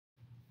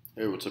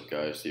Hey, what's up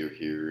guys, Theo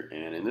here,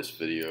 and in this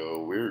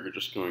video we're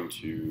just going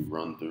to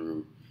run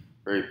through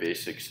very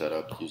basic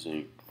setup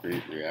using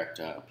Create React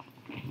app,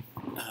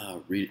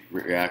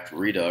 React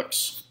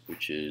Redux,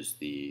 which is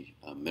the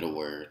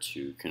middleware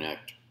to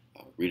connect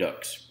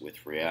Redux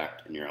with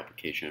React in your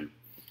application.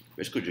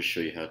 Basically just show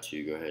you how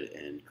to go ahead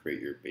and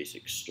create your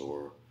basic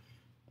store,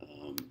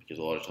 because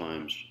a lot of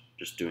times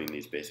just doing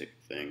these basic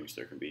things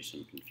there can be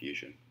some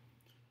confusion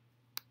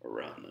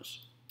around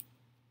this.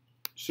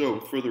 So,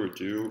 with further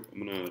ado,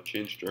 I'm going to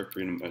change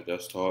directory into my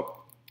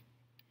desktop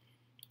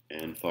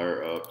and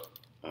fire up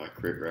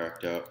Create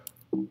React App.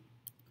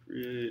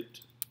 Create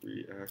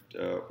React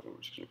App.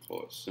 I'm just going to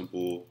call it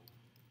Simple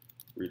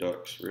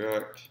Redux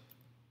React.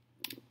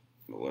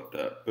 I'm going to let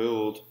that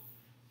build.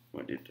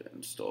 Might need to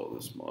install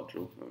this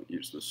module. I haven't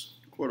used this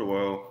in quite a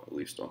while, at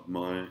least on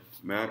my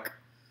Mac.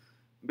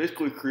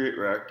 Basically, Create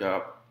React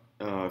App,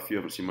 if you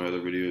haven't seen my other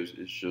videos,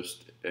 is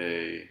just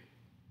a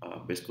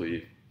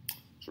basically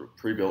sort of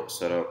pre-built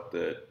setup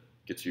that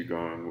gets you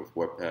going with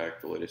Webpack,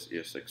 the latest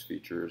ES6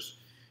 features,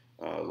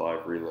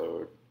 live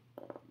reload,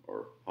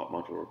 or hot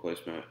module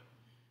replacement,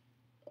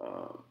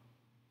 or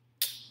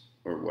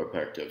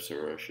Webpack dev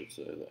server, I should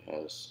say, that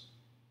has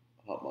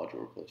hot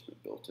module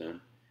replacement built in.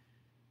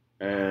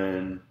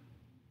 And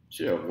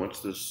so yeah, once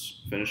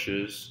this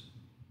finishes,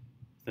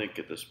 I think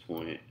at this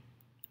point,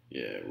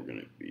 yeah, we're going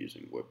to be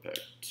using Webpack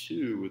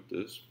 2 with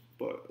this,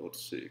 but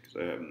let's see, because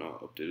I have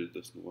not updated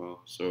this in a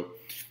while. So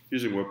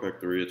using Webpack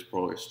 3, it's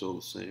probably still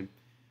the same.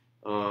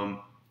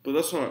 But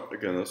that's not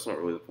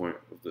really the point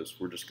of this.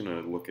 We're just going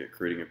to look at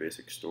creating a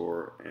basic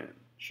store and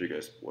show you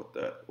guys what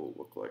that will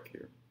look like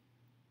here.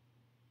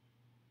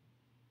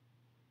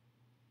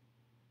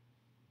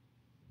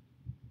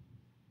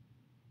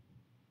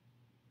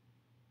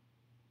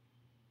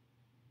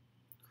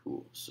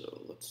 Cool,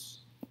 so let's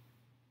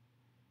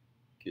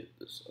get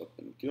this up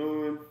and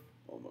going.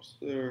 Almost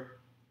there.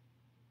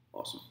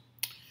 Awesome.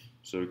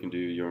 So we can do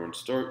yarn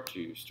start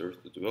to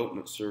start the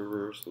development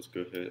server. So let's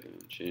go ahead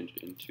and change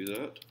into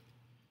that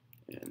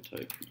and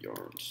type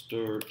yarn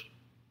start.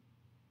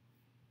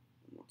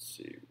 And let's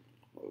see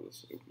how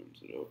this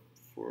opens it up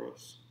for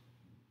us.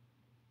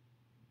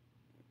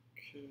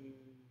 Okay.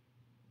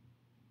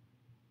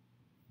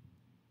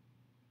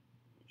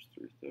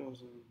 There's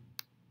 3000.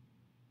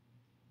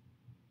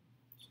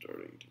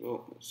 Starting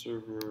development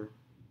server.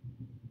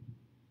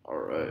 All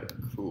right,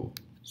 cool.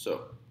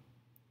 So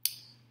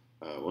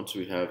once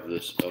we have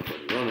this up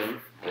and running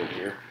right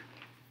here,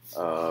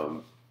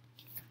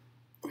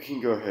 we can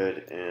go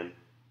ahead and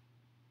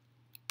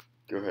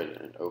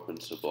open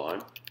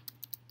Sublime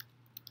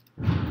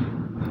and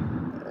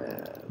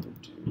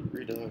do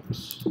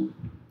Redux,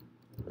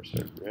 or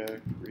sorry,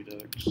 React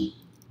Redux.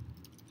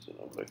 So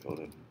now what I called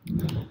it,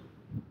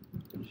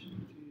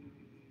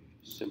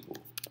 simple.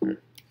 Okay,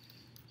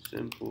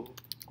 simple,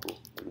 cool.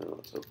 And then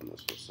let's open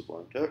this with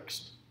Sublime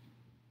Text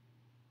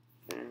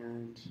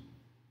and.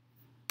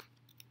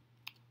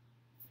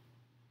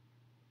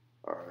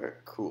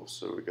 Alright, cool.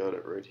 So we got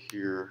it right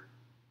here.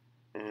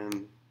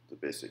 And the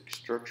basic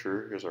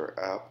structure, here's our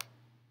app.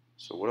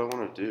 So what I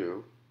want to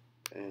do,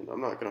 and I'm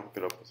not going to hook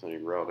it up with any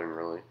routing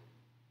really,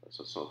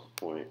 that's not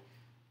the point.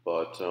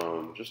 But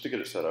just to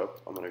get it set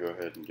up, I'm going to go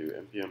ahead and do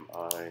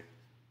npm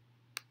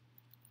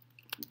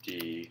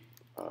id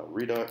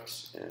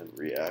Redux and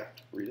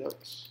React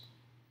Redux.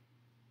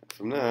 And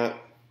from that,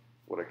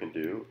 what I can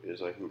do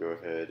is I can go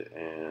ahead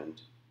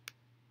and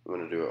I'm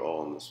going to do it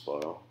all in this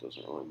file. It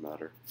doesn't really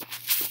matter.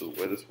 So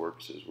the way this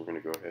works is we're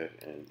going to go ahead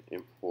and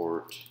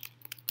import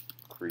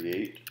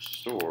create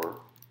store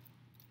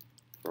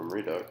from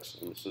Redux,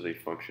 and this is a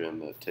function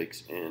that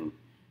takes in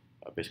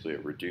basically a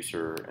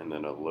reducer and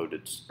then a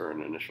loaded or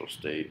an initial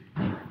state,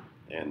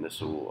 and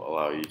this will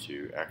allow you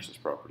to access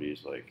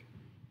properties like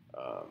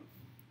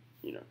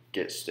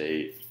get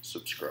state,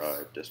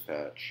 subscribe,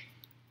 dispatch.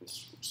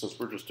 Since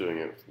we're just doing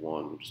it with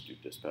one, we'll just do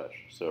dispatch.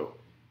 So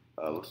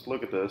let's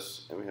look at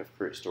this, and we have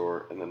create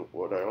store, and then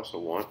what I also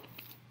want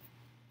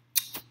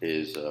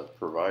is a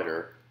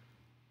provider,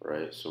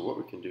 right? So what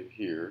we can do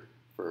here,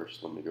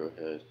 first, let me go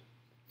ahead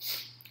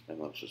and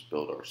let's just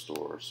build our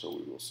store. So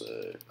we will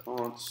say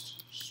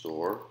const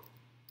store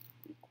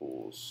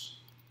equals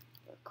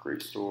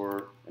create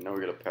store, and now we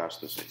got to pass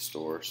this a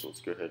store. So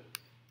let's go ahead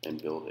and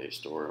build a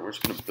store, and we're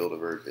just going to build a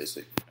very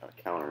basic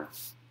counter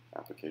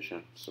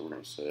application. So we're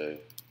going to say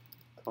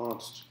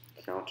const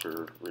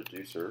counter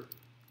reducer.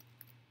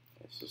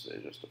 This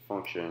is just a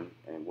function,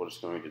 and what it's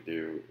going to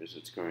do is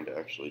it's going to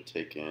actually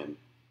take in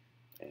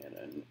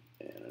an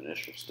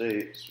initial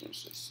state. So we're going to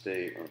say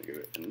state, we're going to give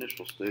it an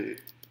initial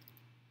state,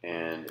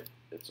 and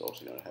it's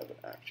also going to have an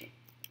action.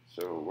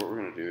 So what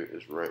we're going to do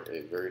is write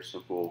a very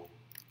simple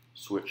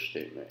switch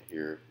statement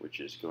here,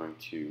 which is going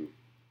to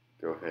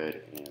go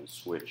ahead and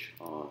switch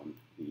on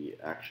the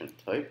action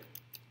type.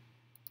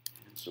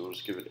 And so we'll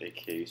just give it a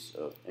case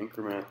of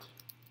increment.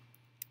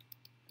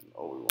 And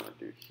all we want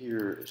to do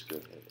here is go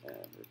ahead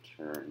and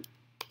return.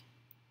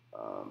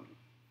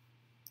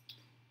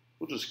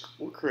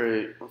 We'll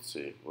create, let's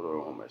see, what do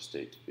I want my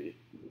state to be?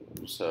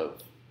 We'll just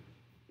have,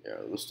 Yeah,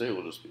 the state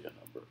will just be a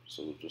number.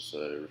 So we'll just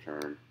say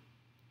return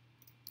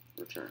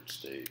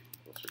state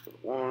closer to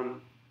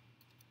 1,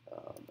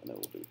 and then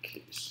we'll do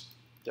case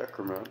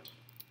decrement.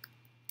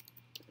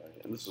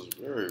 Right? And this is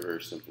a very,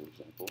 very simple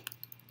example.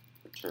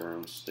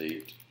 Return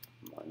state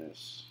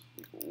minus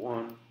equal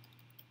 1,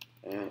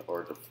 and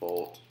our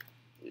default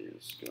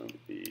is going to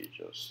be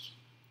just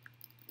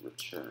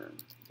return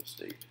the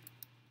state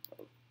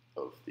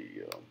of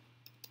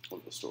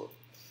the store.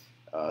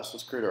 So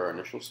let's create our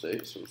initial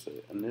state. So we'll say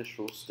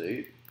initial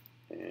state,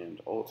 and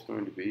all it's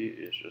going to be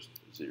is just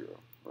 0,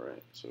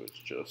 right? So it's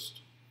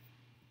just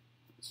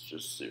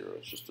 0.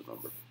 It's just a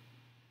number.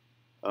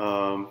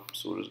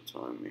 So what does it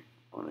tell me?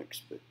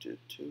 Unexpected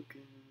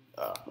token.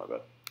 My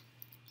bad.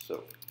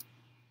 So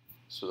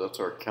that's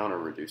our counter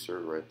reducer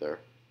right there.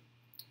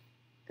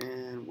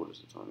 And what is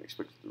the time?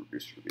 Expected the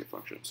reducer to be a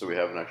function. So we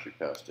haven't actually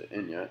passed it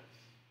in yet.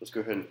 Let's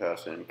go ahead and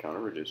pass in counter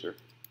reducer.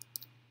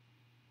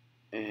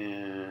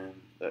 And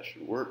that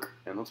should work.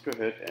 And let's go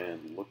ahead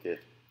and look at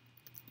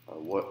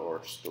what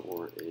our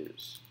store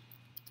is.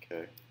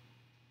 Okay.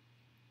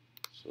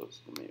 So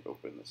let me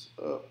open this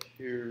up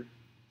here,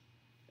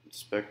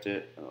 inspect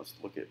it, and let's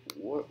look at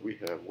what we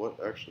have. What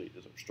actually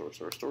is our store?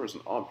 So our store is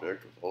an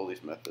object with all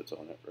these methods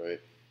on it, right?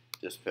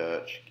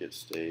 Dispatch, get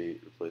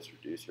state, replace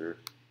reducer.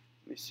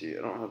 Let me see.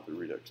 I don't have the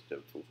Redux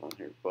dev tools on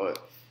here, but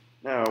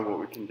now what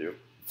we can do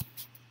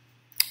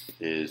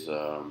is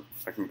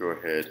I can go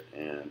ahead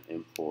and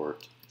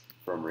import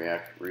from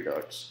React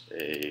Redux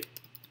a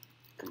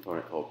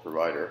component called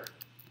provider,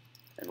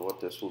 and what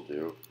this will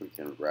do, we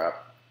can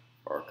wrap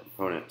our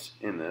components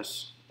in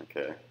this.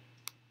 Okay,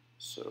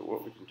 so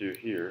what we can do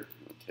here,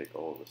 I'm going to take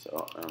all of this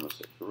out, and I'm going to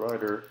say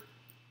provider.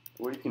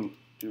 What you can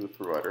do with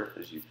provider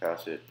is you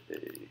pass it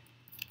a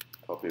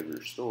copy of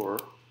your store,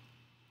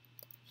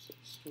 so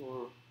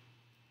store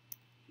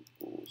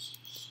equals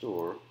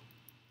store,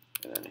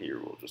 and then here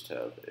we'll just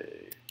have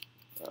a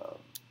I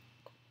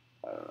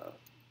don't know,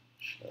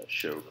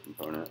 show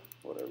component,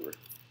 whatever.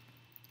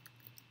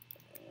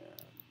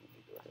 And let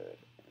me go ahead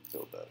and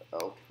build that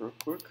out real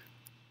quick.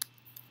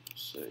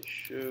 Say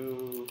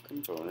show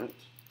component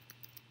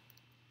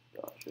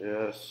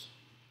 .js.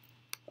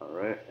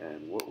 Alright,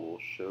 and what will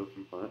show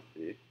component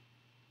be?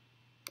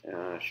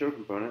 Show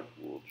component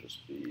will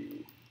just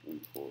be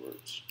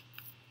import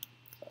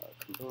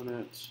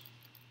component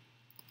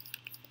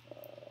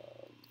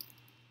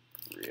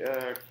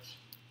React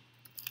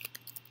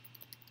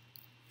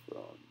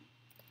from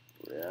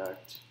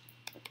React.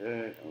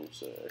 Okay, and we'll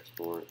say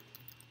export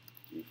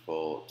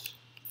default,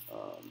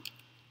 or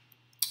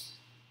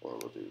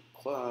we'll do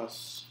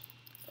class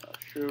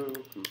show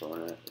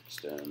component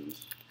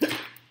extends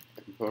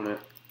component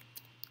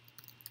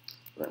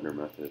render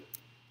method,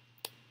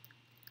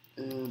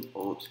 and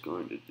all it's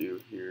going to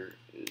do here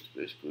is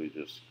basically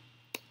just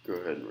go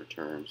ahead and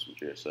return some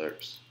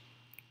JSX.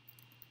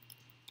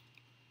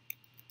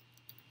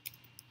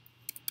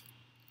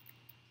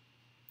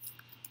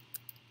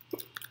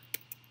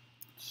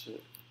 So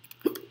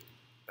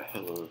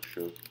hello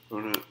show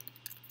component,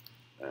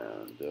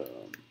 and go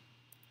ahead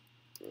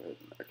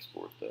and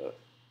export that.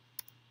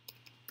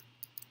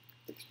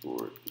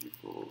 Export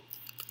default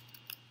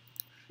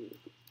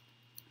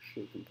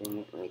show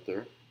component right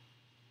there,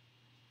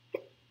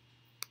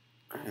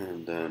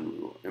 and then we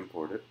will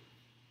import it.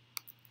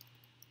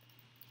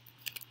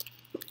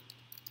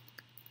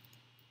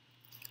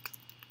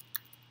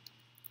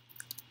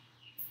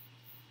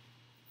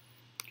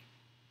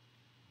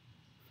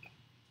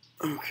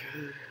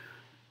 Okay,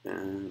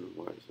 and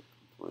why is it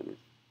complaining?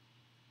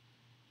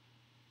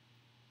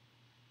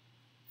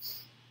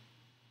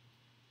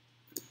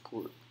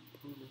 Import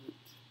component.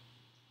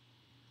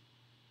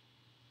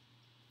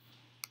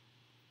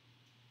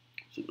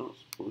 Does it not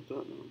support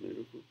that now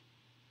natively?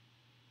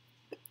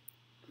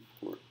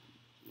 Import.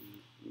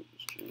 Let me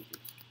just change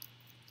this.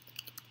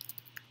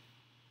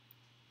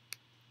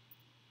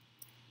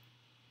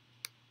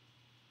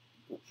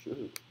 That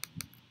should.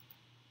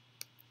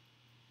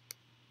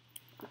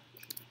 Let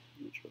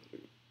me try that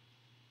again.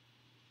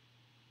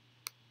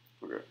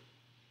 Okay.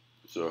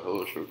 So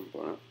hello show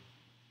component,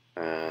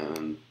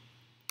 and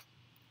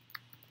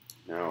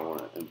now I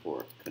want to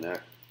import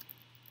connect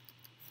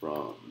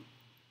from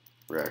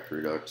React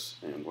Redux,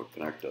 and what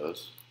connect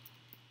does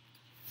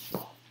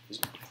is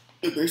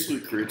it basically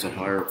creates a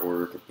higher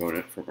order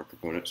component from our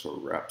component, so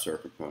it wraps our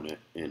component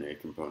in a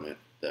component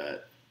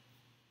that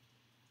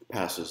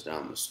passes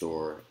down the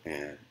store,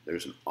 and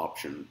there's an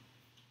option,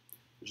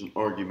 there's an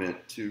argument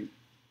to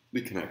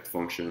the connect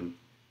function.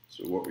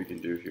 So what we can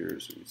do here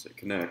is we can say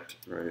connect,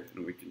 right,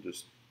 and we can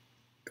just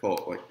call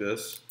it like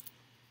this,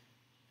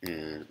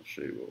 and I'll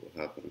show you what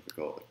will happen if we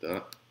call it like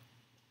that.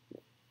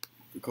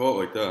 If we call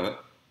it like that,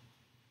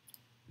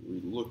 we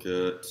look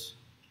at,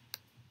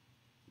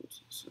 what's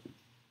it say?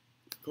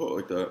 If we call it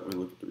like that, we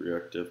look at the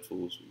React Dev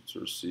Tools, we can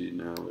sort of see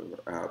now we have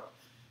our app,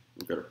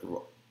 we've got a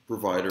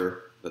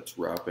provider that's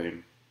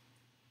wrapping,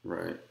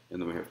 right,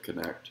 and then we have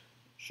connect,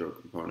 show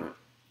component,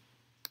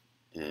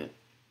 and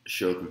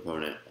show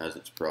component as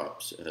its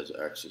props, it has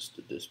access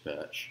to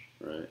dispatch,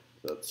 right,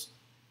 that's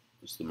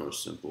It's the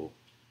most simple.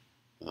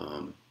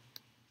 Um,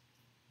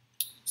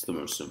 it's the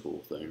most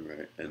simple thing,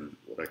 right? And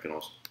what I can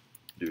also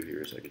do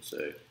here is I could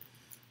say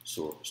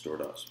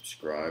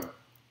store.subscribe,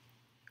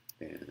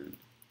 and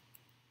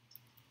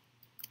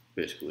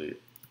basically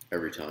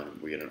every time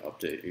we get an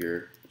update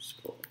here, it's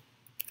called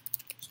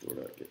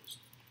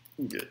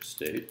store.get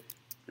state.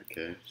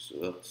 Okay, so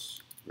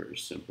that's a very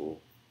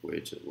simple way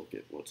to look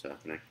at what's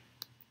happening.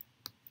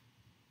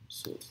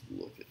 So let's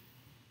look at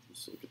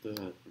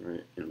that,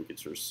 right? And we can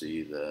sort of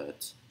see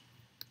that.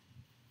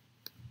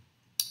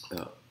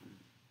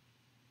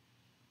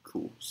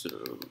 Cool. So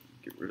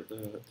get rid of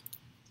that.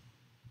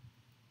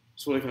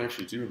 So what I can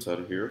actually do inside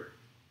of here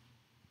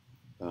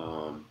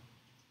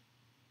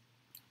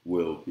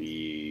will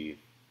be,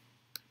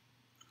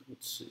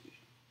 let's see,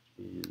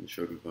 in the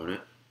show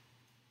component,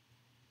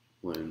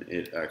 when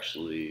it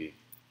actually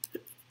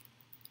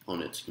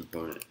on its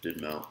component did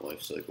mount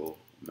lifecycle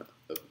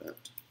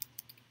event,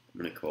 I'm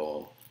going to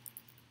call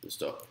this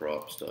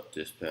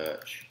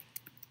 .props.dispatch,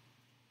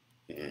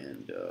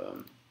 and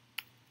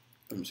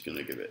I'm just going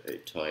to give it a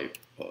type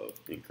of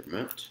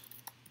increment.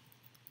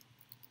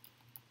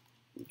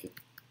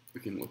 We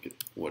can look at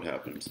what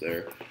happens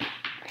there.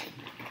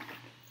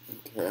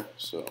 Okay,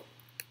 so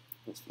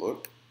let's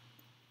look.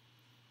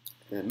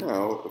 And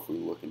now, if we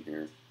look in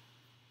here,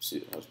 see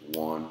it has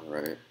 1,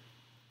 right?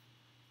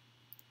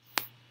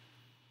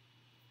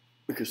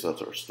 Because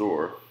that's our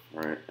store,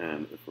 right?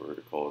 And if we were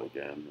to call it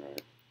again,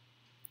 right?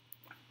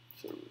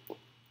 So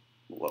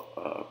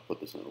we'll put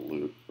this in a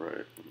loop,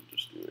 right? And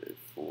just do a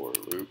for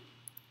loop.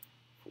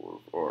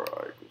 For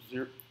I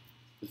equals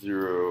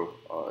 0,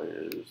 I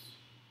is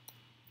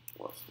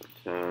less than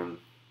 10,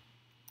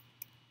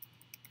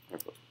 I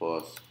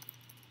plus,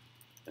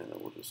 and then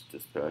we'll just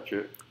dispatch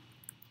it.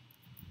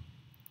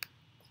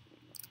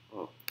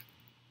 Oh.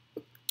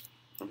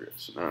 Okay,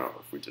 so now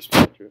if we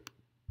dispatch it,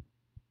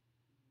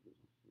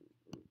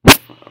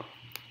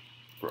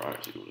 for I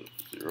is equal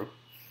to 0.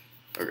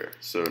 Okay,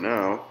 so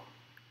now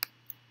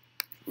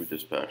if we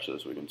dispatch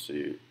this, we can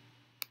see,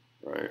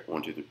 right,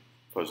 1, 2, 3,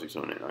 5, 6,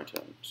 7, 8, 9,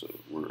 10. So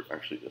we're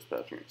actually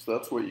dispatching it. So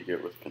that's what you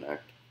get with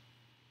Connect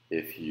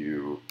if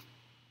you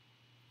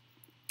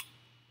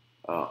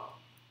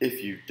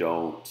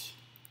don't,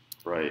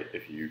 right,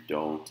 if you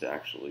don't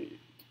actually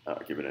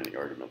give it any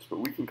arguments. But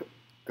we can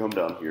come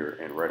down here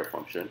and write a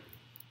function.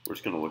 We're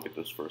just going to look at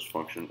this first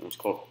function. It's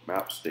called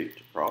map state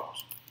to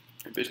props.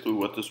 And basically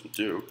what this would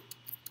do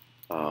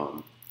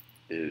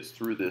is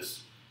through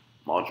this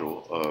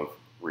module of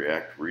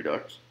React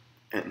Redux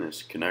and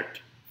this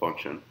connect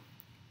function,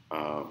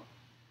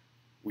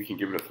 we can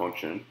give it a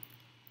function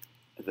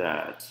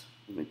that,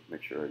 let me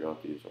make sure I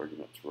got these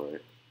arguments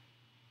right.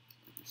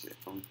 Let me say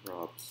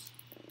onProps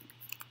and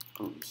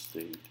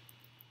onState,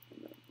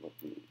 and then let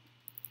me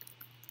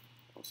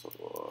also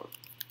log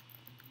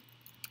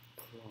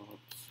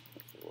props,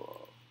 also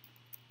log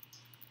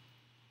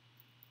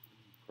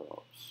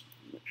props,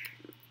 make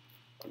sure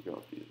I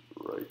got these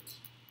right.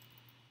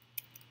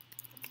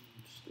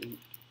 State.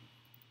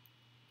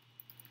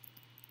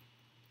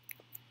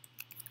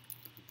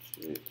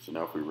 So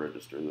now if we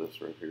register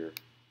this right here,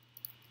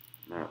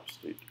 map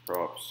state to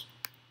props.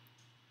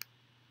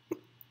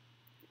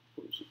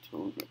 What is it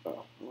telling me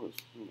about? I don't know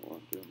why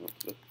I'm doing that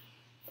today.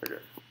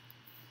 Okay.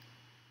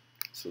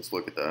 So let's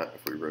look at that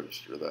if we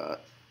register that.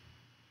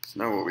 So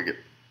now what we get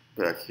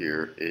back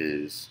here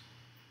is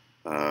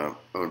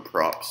own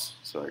props.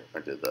 So I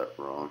did that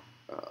wrong.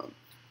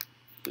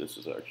 This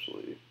is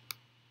actually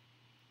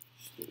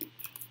state,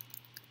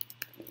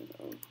 and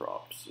own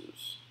props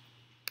is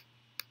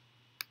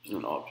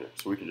an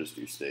object. So we can just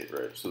do state,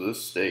 right? So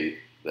this state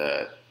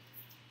that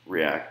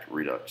React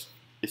Redux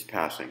is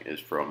passing is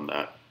from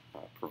that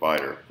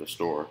provider, the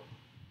store.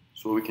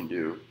 So what we can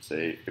do,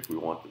 say if we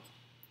want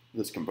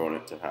this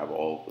component to have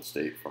all of the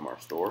state from our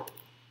store,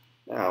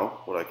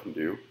 now what I can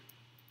do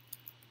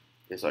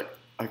is I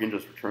can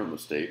just return the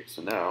state.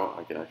 So now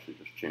I can actually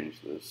just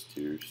change this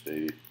to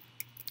state.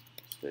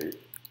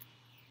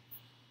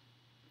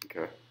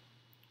 Okay,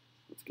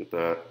 let's get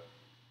that.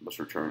 Let's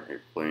return a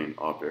plain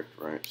object,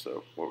 right?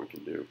 So what we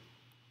can do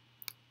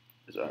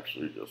is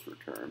actually just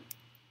return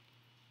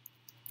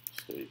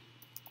state.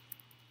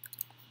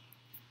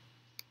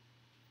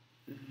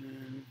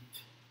 And,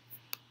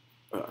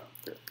 okay.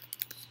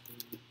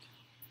 State.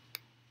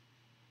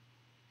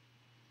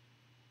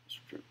 Let's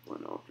return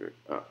plain object.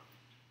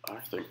 I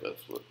think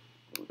that's what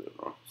I'm doing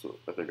wrong. So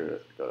I think I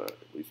gotta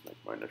at least make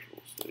my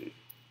initial state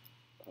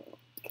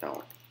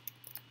count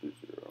to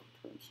 0.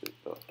 Return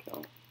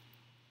state.count.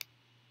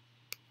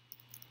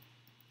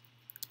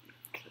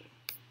 Okay,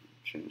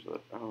 change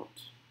that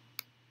out.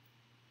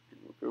 And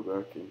we'll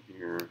go back in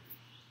here.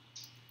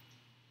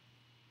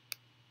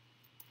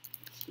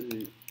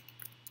 State.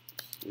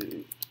 Try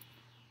it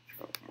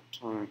one more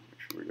time.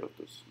 Make sure we got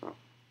this now.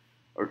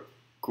 Okay,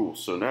 cool.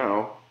 So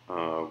now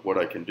what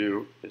I can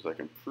do is I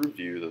can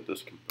preview that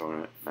this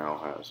component now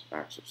has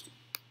access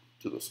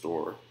to the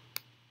store,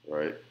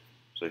 right?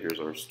 So here's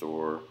our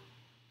store,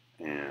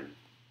 and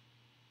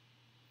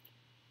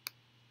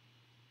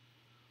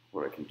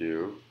what I can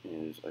do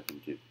is I can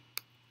do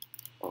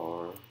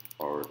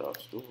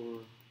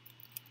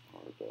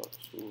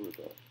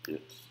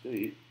r.store.get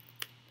state,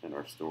 and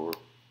our store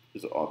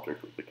is an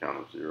object with the count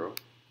of 0.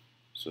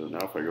 So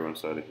now if I go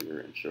inside of here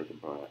and show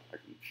component, I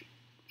can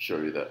show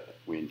you that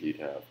we indeed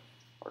have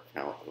our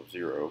count of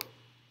 0.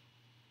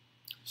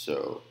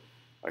 So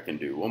I can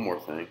do one more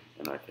thing,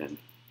 and I can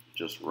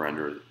just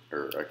render,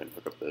 or I can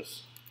hook up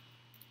this.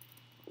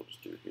 We'll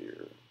just do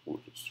here,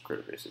 we'll just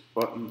create a basic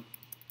button,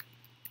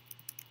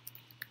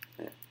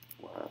 and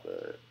we'll have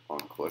an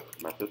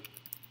OnClick method.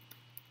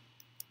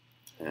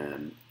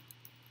 And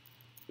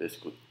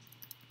basically,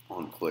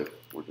 OnClick,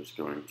 we're just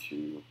going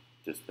to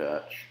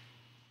dispatch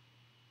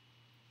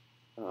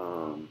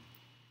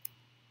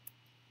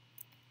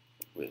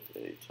with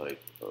a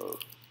type of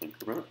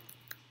increment.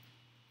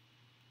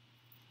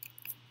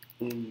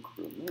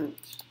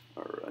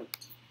 All right.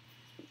 Let's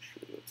make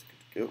sure that's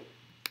good to go.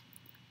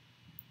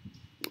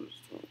 We'll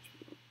just try to,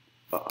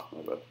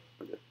 my bad.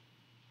 Okay.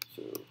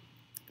 So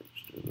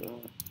register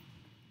that.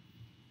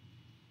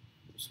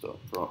 Stop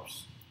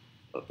props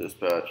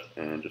dispatch,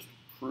 and just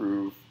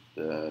prove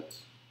that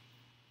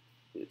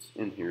it's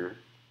in here.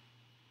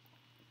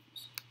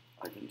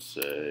 I can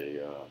say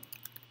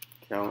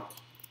count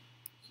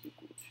is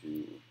equal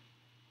to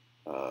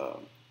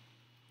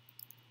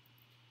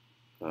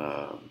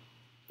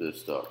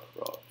this dot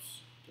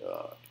props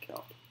dot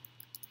count.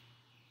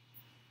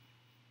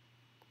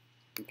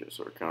 Okay,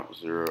 so our count is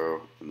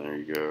 0, and there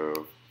you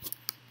go.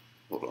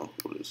 Hold on,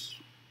 we'll just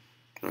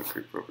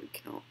create property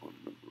count on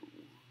number 1.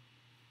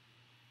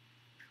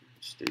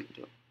 State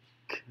dot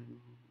count.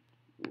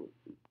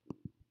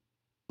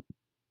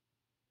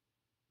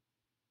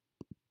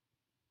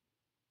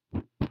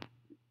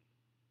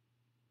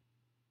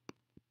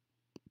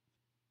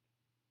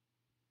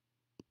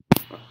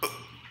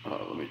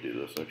 Let me do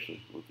this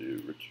actually. We'll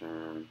do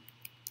return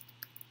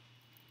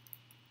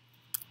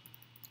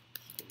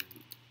state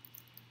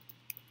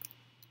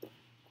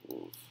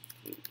equals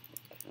state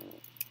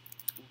count.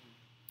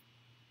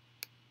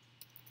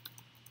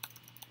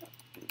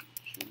 And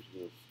change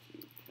this to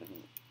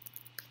count.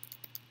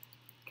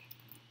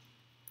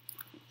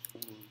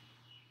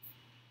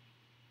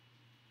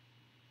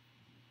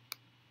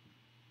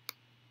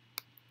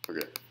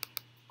 Okay,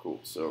 cool.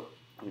 So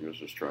I think I was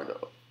just trying to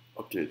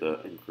update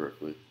that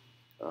incorrectly.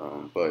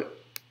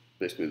 But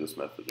basically this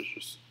method is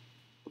just,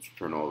 let's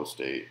return all the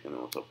state, and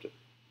then let's update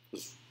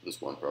this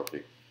one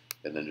property.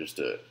 And then just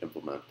to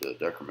implement the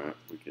decrement,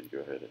 we can go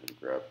ahead and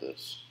grab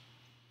this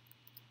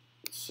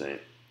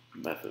same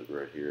method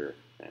right here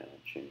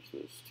and change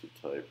this to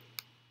type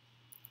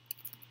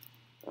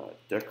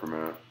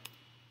decrement,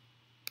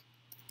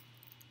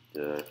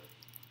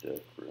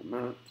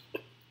 decrement,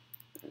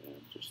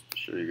 and just to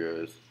show you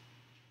guys,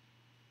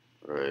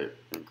 right,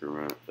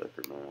 increment,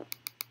 decrement,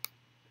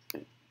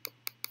 and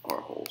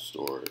our whole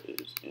store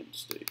is in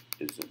sync.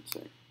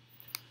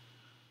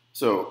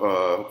 So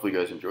hopefully you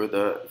guys enjoyed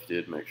that. If you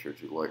did, make sure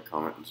to like,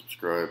 comment, and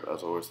subscribe.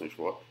 As always, thanks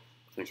for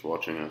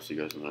watching. I'll see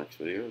you guys in the next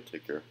video.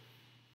 Take care.